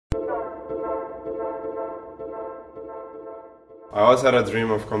I always had a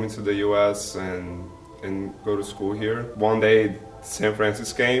dream of coming to the US and go to school here. One day San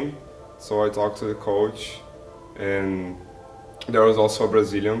Francisco came, so I talked to the coach, and there was also a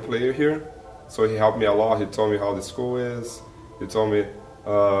Brazilian player here, so he helped me a lot. He told me how the school is. He told me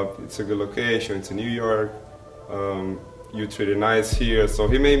it's a good location, it's in New York, you treated nice here. So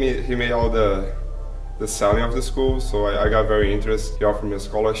he made all the selling of the school, so I got very interested. He offered me a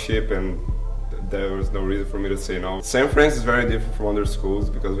scholarship, and there was no reason for me to say no. San Francisco is very different from other schools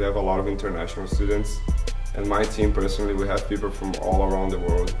because we have a lot of international students. And my team personally, we have people from all around the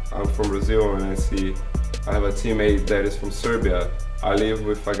world. I'm from Brazil, and I have a teammate that is from Serbia. I live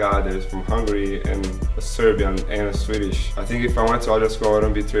with a guy that is from Hungary, and a Serbian and a Swedish. I think if I went to other school, I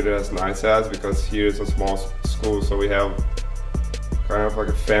wouldn't be treated as nice as, because here is a small school, so we have kind of like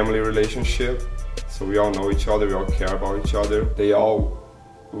a family relationship. So we all know each other, we all care about each other. They all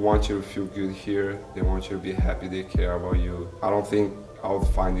want you to feel good here. They want you to be happy, they care about you. I don't think I would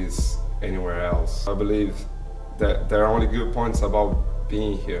find this anywhere else. I believe that there are only good points about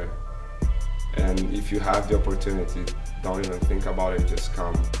being here. And if you have the opportunity, don't even think about it, just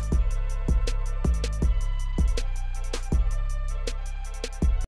come.